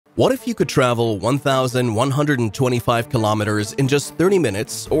What if you could travel 1,125 kilometers in just 30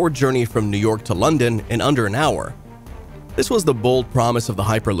 minutes or journey from New York to London in under an hour? This was the bold promise of the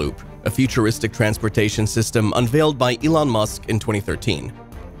Hyperloop, a futuristic transportation system unveiled by Elon Musk in 2013.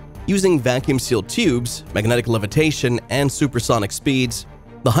 Using vacuum-sealed tubes, magnetic levitation, and supersonic speeds,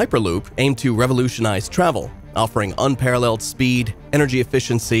 the Hyperloop aimed to revolutionize travel, offering unparalleled speed, energy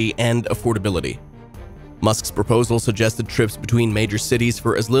efficiency, and affordability. Musk's proposal suggested trips between major cities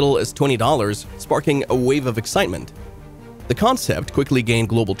for as little as $20, sparking a wave of excitement. The concept quickly gained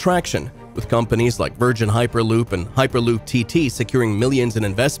global traction, with companies like Virgin Hyperloop and Hyperloop TT securing millions in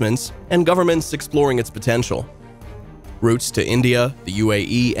investments and governments exploring its potential. Routes to India, the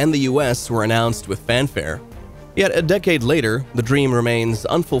UAE, and the US were announced with fanfare. Yet a decade later, the dream remains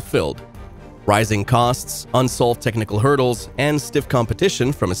unfulfilled. Rising costs, unsolved technical hurdles, and stiff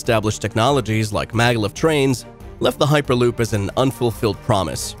competition from established technologies like Megalith trains left the Hyperloop as an unfulfilled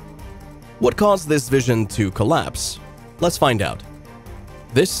promise. What caused this vision to collapse? Let's find out.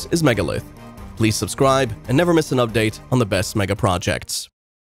 This is Megalith. Please subscribe and never miss an update on the best mega projects.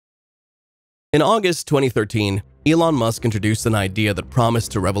 In August 2013, Elon Musk introduced an idea that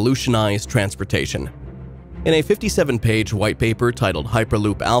promised to revolutionize transportation. In a 57-page white paper titled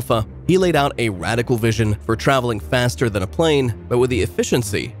Hyperloop Alpha, he laid out a radical vision for traveling faster than a plane, but with the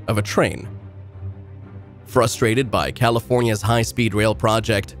efficiency of a train. Frustrated by California's high-speed rail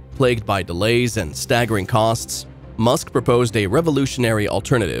project, plagued by delays and staggering costs, Musk proposed a revolutionary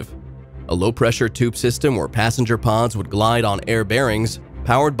alternative: a low-pressure tube system where passenger pods would glide on air bearings,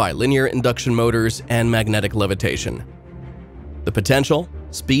 powered by linear induction motors and magnetic levitation. The potential?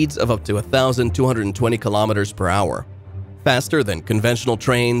 Speeds of up to 1,220 kilometers per hour, faster than conventional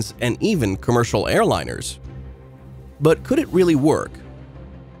trains and even commercial airliners. But could it really work?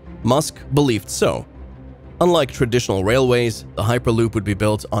 Musk believed so. Unlike traditional railways, the Hyperloop would be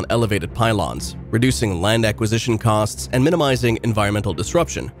built on elevated pylons, reducing land acquisition costs and minimizing environmental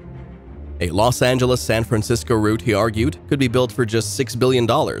disruption. A Los Angeles-San Francisco route, he argued, could be built for just $6 billion.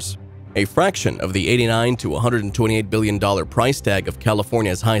 A fraction of the $89 to $128 billion price tag of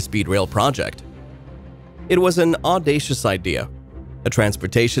California's high-speed rail project. It was an audacious idea, a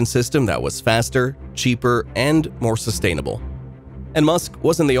transportation system that was faster, cheaper, and more sustainable. And Musk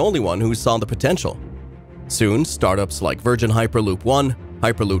wasn't the only one who saw the potential. Soon, startups like Virgin Hyperloop One,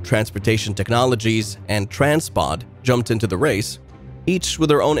 Hyperloop Transportation Technologies, and Transpod jumped into the race, each with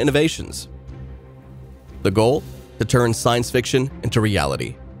their own innovations. The goal? To turn science fiction into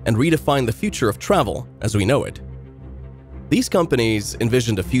reality and redefine the future of travel as we know it. These companies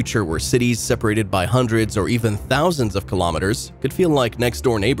envisioned a future where cities separated by hundreds or even thousands of kilometers could feel like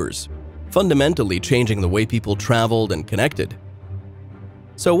next-door neighbors, fundamentally changing the way people traveled and connected.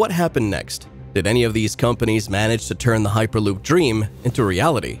 So what happened next? Did any of these companies manage to turn the Hyperloop dream into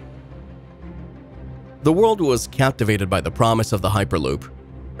reality? The world was captivated by the promise of the Hyperloop.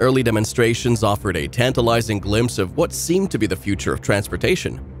 Early demonstrations offered a tantalizing glimpse of what seemed to be the future of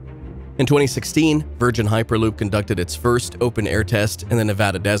transportation. In 2016, Virgin Hyperloop conducted its first open-air test in the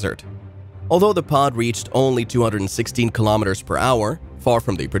Nevada desert. Although the pod reached only 216 kilometers per hour, far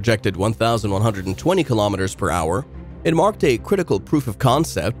from the projected 1,120 kilometers per hour, it marked a critical proof of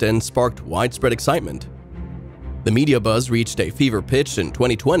concept and sparked widespread excitement. The media buzz reached a fever pitch in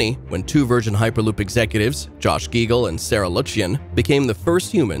 2020 when two Virgin Hyperloop executives, Josh Giegel and Sarah Lucian, became the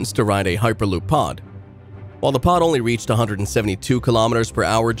first humans to ride a Hyperloop pod. While the pod only reached 172 kilometers per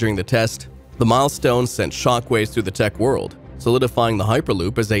hour during the test, the milestone sent shockwaves through the tech world, solidifying the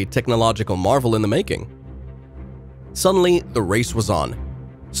Hyperloop as a technological marvel in the making. Suddenly, the race was on.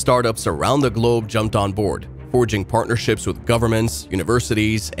 Startups around the globe jumped on board, forging partnerships with governments,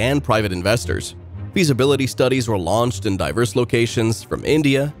 universities, and private investors. Feasibility studies were launched in diverse locations from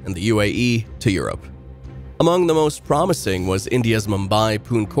India and the UAE to Europe. Among the most promising was India's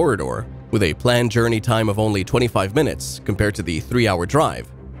Mumbai-Pune corridor, with a planned journey time of only 25 minutes compared to the 3-hour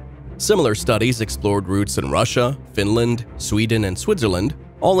drive. Similar studies explored routes in Russia, Finland, Sweden, and Switzerland,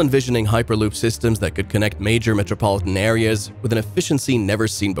 all envisioning Hyperloop systems that could connect major metropolitan areas with an efficiency never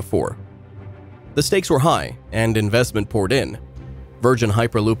seen before. The stakes were high, and investment poured in. Virgin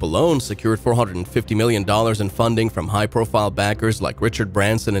Hyperloop alone secured $450 million in funding from high-profile backers like Richard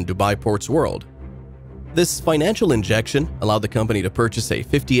Branson and Dubai Ports World. This financial injection allowed the company to purchase a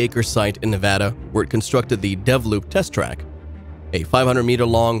 50-acre site in Nevada where it constructed the DevLoop test track, a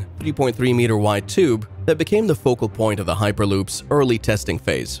 500-meter-long, 3.3-meter-wide tube that became the focal point of the Hyperloop's early testing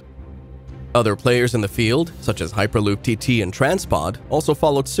phase. Other players in the field, such as Hyperloop TT and Transpod, also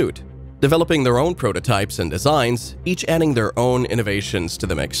followed suit, developing their own prototypes and designs, each adding their own innovations to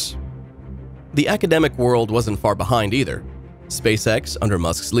the mix. The academic world wasn't far behind either. SpaceX, under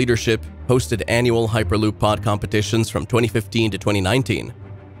Musk's leadership, hosted annual Hyperloop pod competitions from 2015 to 2019.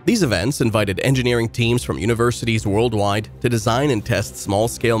 These events invited engineering teams from universities worldwide to design and test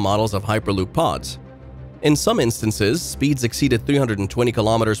small-scale models of Hyperloop pods. In some instances, speeds exceeded 320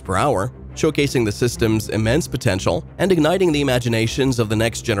 kilometers per hour, showcasing the system's immense potential and igniting the imaginations of the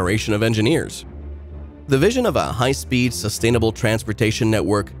next generation of engineers. The vision of a high-speed, sustainable transportation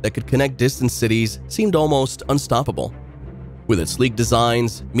network that could connect distant cities seemed almost unstoppable. With its sleek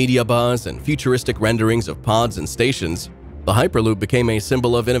designs, media buzz, and futuristic renderings of pods and stations, the Hyperloop became a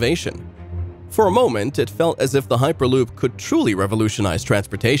symbol of innovation. For a moment, it felt as if the Hyperloop could truly revolutionize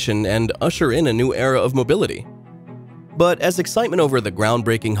transportation and usher in a new era of mobility. But as excitement over the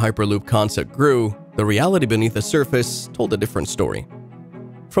groundbreaking Hyperloop concept grew, the reality beneath the surface told a different story.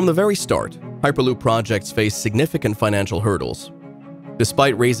 From the very start, Hyperloop projects faced significant financial hurdles.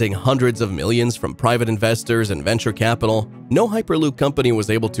 Despite raising hundreds of millions from private investors and venture capital, no Hyperloop company was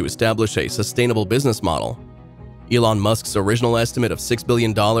able to establish a sustainable business model. Elon Musk's original estimate of $6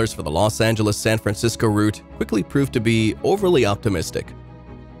 billion for the Los Angeles-San Francisco route quickly proved to be overly optimistic.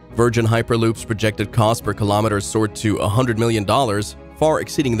 Virgin Hyperloop's projected cost per kilometer soared to $100 million, far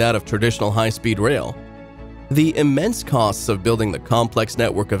exceeding that of traditional high-speed rail. The immense costs of building the complex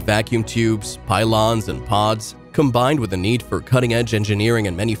network of vacuum tubes, pylons, and pods, combined with the need for cutting-edge engineering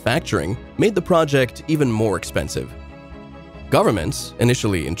and manufacturing, made the project even more expensive. Governments,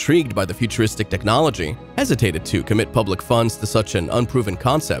 initially intrigued by the futuristic technology, hesitated to commit public funds to such an unproven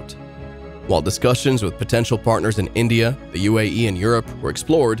concept. While discussions with potential partners in India, the UAE, and Europe were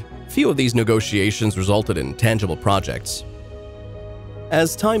explored, few of these negotiations resulted in tangible projects.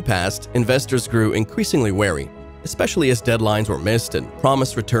 As time passed, investors grew increasingly wary, especially as deadlines were missed and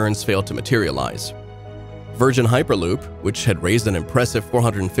promised returns failed to materialize. Virgin Hyperloop, which had raised an impressive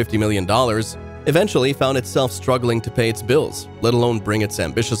 $450 million, eventually found itself struggling to pay its bills, let alone bring its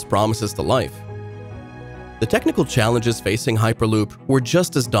ambitious promises to life. The technical challenges facing Hyperloop were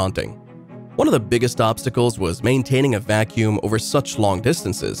just as daunting. One of the biggest obstacles was maintaining a vacuum over such long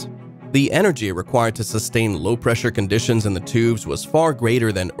distances. The energy required to sustain low-pressure conditions in the tubes was far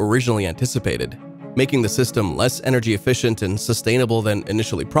greater than originally anticipated, making the system less energy efficient and sustainable than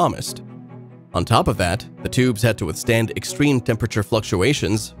initially promised. On top of that, the tubes had to withstand extreme temperature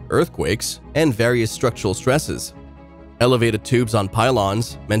fluctuations, earthquakes, and various structural stresses. Elevated tubes on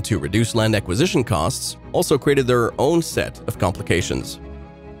pylons, meant to reduce land acquisition costs, also created their own set of complications.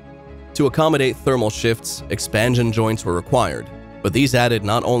 To accommodate thermal shifts, expansion joints were required, but these added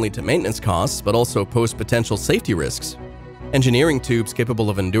not only to maintenance costs but also posed potential safety risks. Engineering tubes capable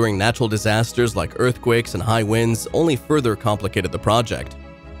of enduring natural disasters like earthquakes and high winds only further complicated the project.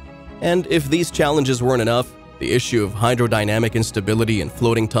 And if these challenges weren't enough, the issue of hydrodynamic instability and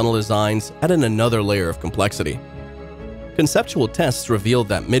floating tunnel designs added another layer of complexity. Conceptual tests revealed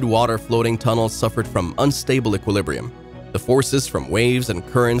that mid-water floating tunnels suffered from unstable equilibrium. The forces from waves and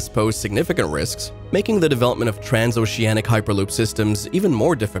currents posed significant risks, making the development of transoceanic Hyperloop systems even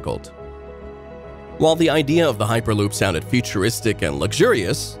more difficult. While the idea of the Hyperloop sounded futuristic and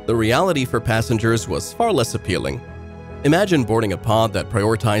luxurious, the reality for passengers was far less appealing. Imagine boarding a pod that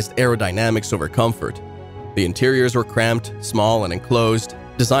prioritized aerodynamics over comfort. The interiors were cramped, small, and enclosed,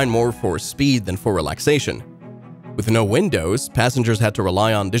 designed more for speed than for relaxation. With no windows, passengers had to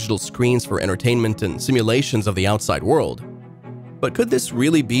rely on digital screens for entertainment and simulations of the outside world. But could this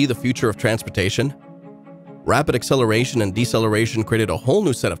really be the future of transportation? Rapid acceleration and deceleration created a whole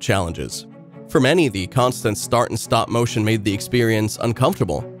new set of challenges. For many, the constant start and stop motion made the experience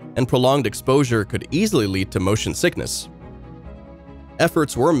uncomfortable, and prolonged exposure could easily lead to motion sickness.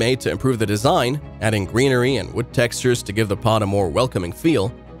 Efforts were made to improve the design, adding greenery and wood textures to give the pod a more welcoming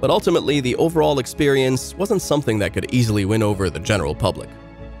feel, but ultimately the overall experience wasn't something that could easily win over the general public.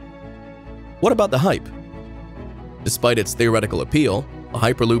 What about the hype? Despite its theoretical appeal, the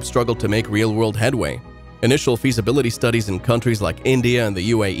Hyperloop struggled to make real-world headway. Initial feasibility studies in countries like India and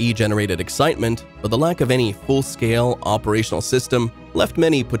the UAE generated excitement, but the lack of any full-scale operational system left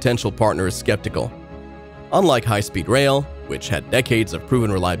many potential partners skeptical. Unlike high-speed rail, which had decades of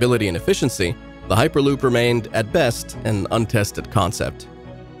proven reliability and efficiency, the Hyperloop remained, at best, an untested concept.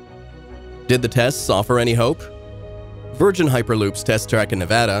 Did the tests offer any hope? Virgin Hyperloop's test track in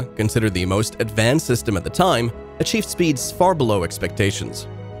Nevada, considered the most advanced system at the time, achieved speeds far below expectations.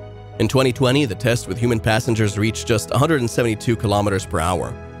 In 2020, the test with human passengers reached just 172 kilometers per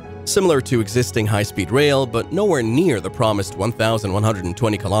hour. Similar to existing high-speed rail, but nowhere near the promised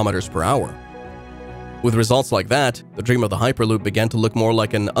 1,120 kilometers per hour. With results like that, the dream of the Hyperloop began to look more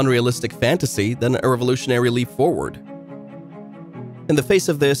like an unrealistic fantasy than a revolutionary leap forward. In the face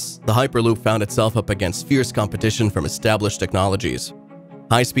of this, the Hyperloop found itself up against fierce competition from established technologies.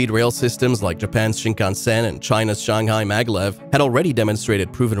 High-speed rail systems like Japan's Shinkansen and China's Shanghai Maglev had already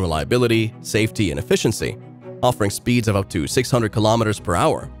demonstrated proven reliability, safety, and efficiency, offering speeds of up to 600 kilometers per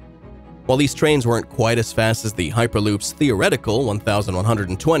hour. While these trains weren't quite as fast as the Hyperloop's theoretical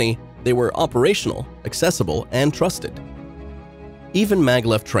 1,120, they were operational, accessible, and trusted. Even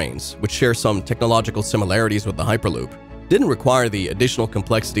maglev trains, which share some technological similarities with the Hyperloop, didn't require the additional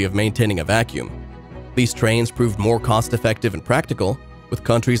complexity of maintaining a vacuum. These trains proved more cost-effective and practical, with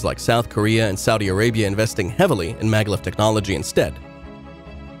countries like South Korea and Saudi Arabia investing heavily in maglev technology instead.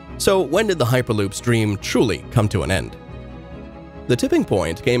 So when did the Hyperloop's dream truly come to an end? The tipping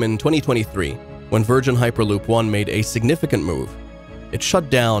point came in 2023, when Virgin Hyperloop One made a significant move. It shut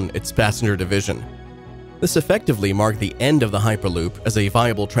down its passenger division. This effectively marked the end of the Hyperloop as a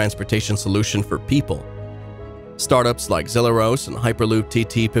viable transportation solution for people. Startups like Zeleros and Hyperloop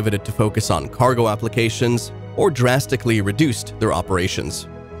TT pivoted to focus on cargo applications or drastically reduced their operations.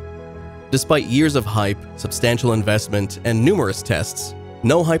 Despite years of hype, substantial investment, and numerous tests,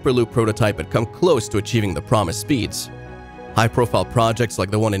 no Hyperloop prototype had come close to achieving the promised speeds. High-profile projects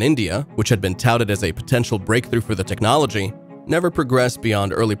like the one in India, which had been touted as a potential breakthrough for the technology, never progressed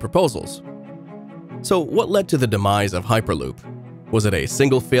beyond early proposals. So what led to the demise of Hyperloop? Was it a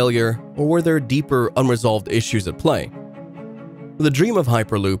single failure, or were there deeper, unresolved issues at play? The dream of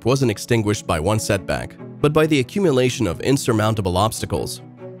Hyperloop wasn't extinguished by one setback, but by the accumulation of insurmountable obstacles.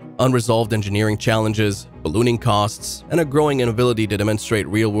 Unresolved engineering challenges, ballooning costs, and a growing inability to demonstrate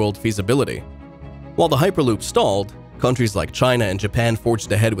real-world feasibility. While the Hyperloop stalled, countries like China and Japan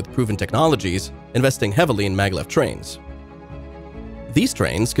forged ahead with proven technologies, investing heavily in maglev trains. These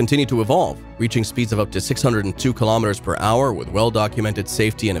trains continue to evolve, reaching speeds of up to 602 kilometers per hour with well-documented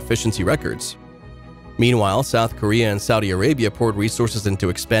safety and efficiency records. Meanwhile, South Korea and Saudi Arabia poured resources into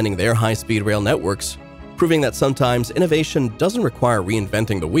expanding their high-speed rail networks, proving that sometimes innovation doesn't require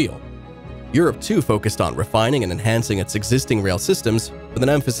reinventing the wheel. Europe too focused on refining and enhancing its existing rail systems with an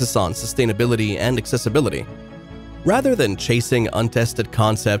emphasis on sustainability and accessibility. Rather than chasing untested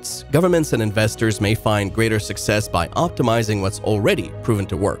concepts, governments and investors may find greater success by optimizing what's already proven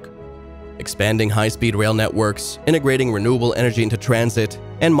to work. Expanding high-speed rail networks, integrating renewable energy into transit,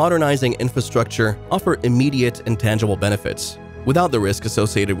 and modernizing infrastructure offer immediate and tangible benefits, without the risk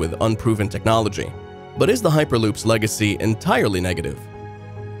associated with unproven technology. But is the Hyperloop's legacy entirely negative?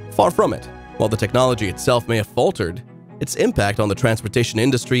 Far from it. While the technology itself may have faltered, its impact on the transportation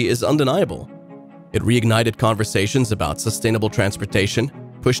industry is undeniable. It reignited conversations about sustainable transportation,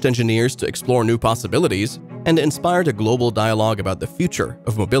 pushed engineers to explore new possibilities, and inspired a global dialogue about the future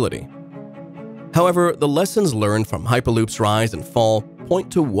of mobility. However, the lessons learned from Hyperloop's rise and fall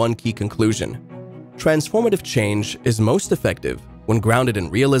point to one key conclusion. Transformative change is most effective when grounded in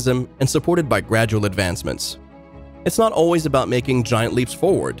realism and supported by gradual advancements. It's not always about making giant leaps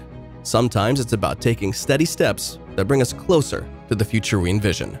forward. Sometimes it's about taking steady steps that bring us closer to the future we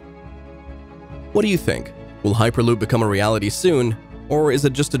envision. What do you think? Will Hyperloop become a reality soon, or is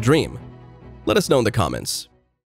it just a dream? Let us know in the comments.